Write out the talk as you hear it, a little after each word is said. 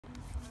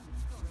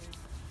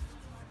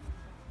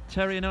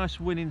Terry, a nice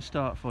winning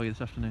start for you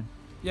this afternoon.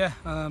 Yeah,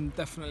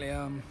 definitely.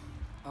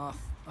 I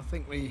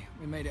think we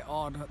made it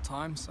hard at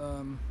times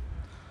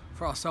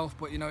for ourselves,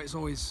 but you know it's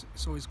always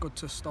good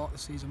to start the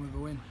season with a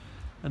win.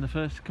 And the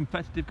first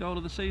competitive goal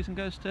of the season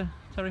goes to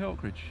Terry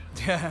Hawkridge.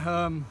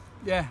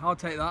 Yeah, I'll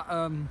take that.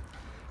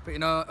 But you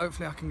know,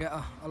 hopefully I can get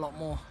a lot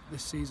more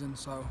this season.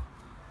 So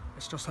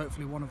it's just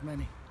hopefully one of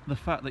many. The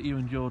fact that you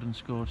and Jordan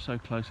scored so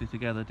closely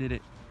together, did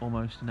it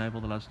almost enable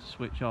the lads to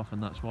switch off,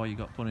 and that's why you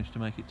got punished to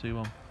make it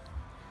 2-1?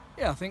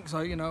 Yeah, I think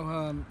so. You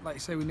know, like you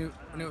say, we knew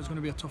it was going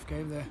to be a tough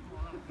game there.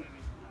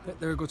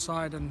 They're a good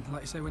side, and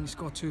like you say, when you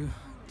score two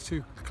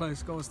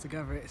close goals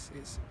together,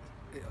 it's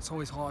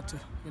always hard to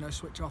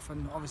switch off.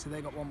 And obviously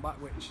they got one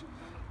back, which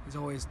is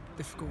always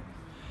difficult.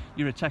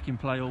 Your attacking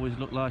play always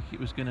looked like it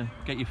was going to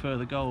get you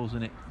further goals,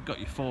 and it got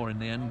you 4 in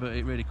the end. But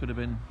it really could have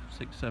been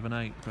 6, 7,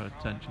 8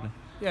 potentially.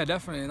 Yeah,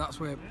 definitely. And that's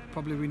where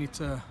probably we need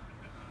to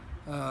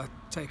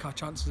take our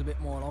chances a bit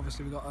more. And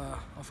obviously we've got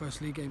our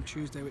first league game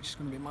Tuesday, which is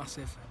going to be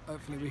massive.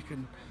 Hopefully we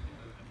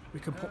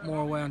can put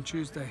more away on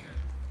Tuesday.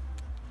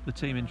 The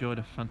team enjoyed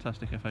a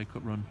fantastic FA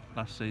Cup run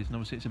last season.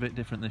 Obviously it's a bit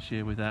different this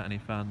year without any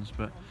fans,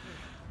 but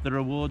the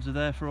rewards are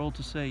there for all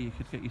to see. You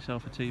could get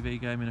yourself a TV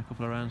game in a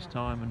couple of rounds'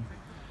 time, and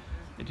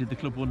it did the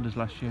club wonders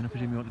last year, and I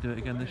presume you want to do it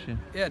again this year.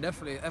 Yeah,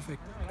 definitely.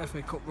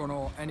 FA Cup run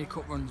or any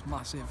cup run's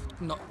massive,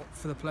 not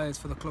for the players,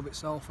 for the club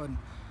itself, and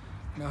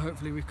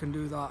hopefully we can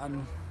do that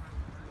and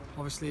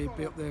obviously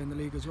be up there in the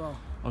league as well.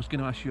 I was going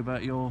to ask you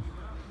about your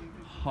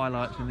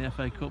highlights in the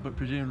FA Cup, but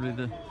presumably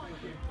the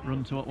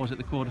run to, what was it,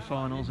 the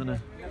quarter-finals and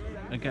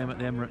a game at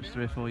the Emirates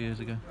 3 or 4 years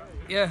ago.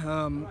 Yeah,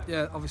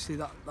 obviously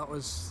that's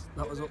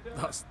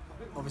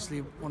obviously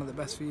one of the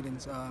best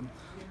feelings.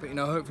 But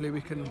hopefully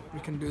we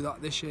can do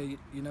that this year.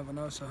 You never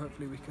know, so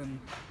hopefully we can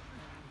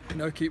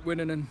keep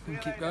winning and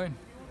keep going.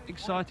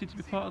 Excited to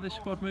be part of this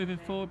squad moving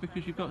forward,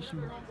 because you've got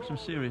some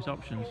serious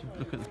options.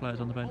 Look at the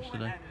players on the bench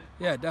today.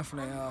 Yeah,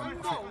 definitely.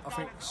 I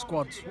think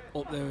squad's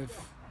up there with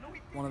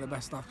one of the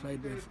best I've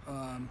played with.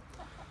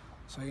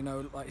 So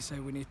like you say,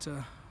 we need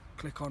to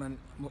click on, and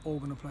we're all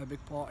going to play a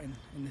big part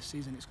in this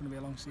season. It's going to be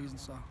a long season.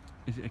 So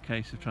is it a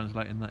case of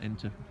translating that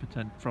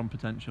from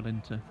potential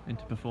into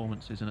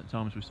performances? And at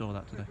times we saw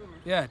that today.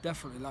 Yeah,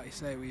 definitely. Like you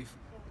say, we've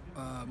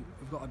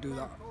got to do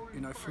that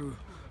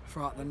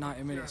throughout the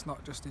 90 minutes,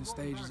 not just in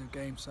stages of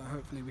games. So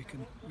hopefully we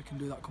can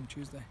do that come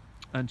Tuesday.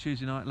 And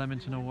Tuesday night,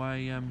 Leamington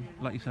away,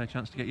 like you say, a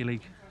chance to get your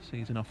league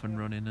season off and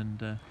running,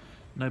 and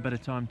no better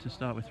time to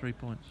start with 3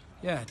 points.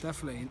 Yeah,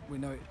 definitely. We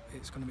know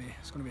it's going to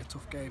be a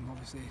tough game.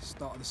 Obviously,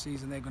 start of the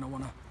season, they're going to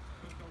want to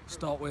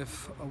start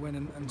with a win,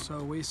 and so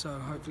are we. So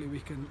hopefully we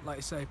can, like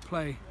you say,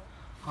 play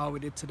how we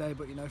did today,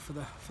 but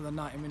for the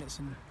 90 minutes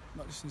and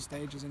not just in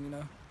stages, and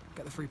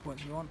get the 3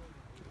 points we want.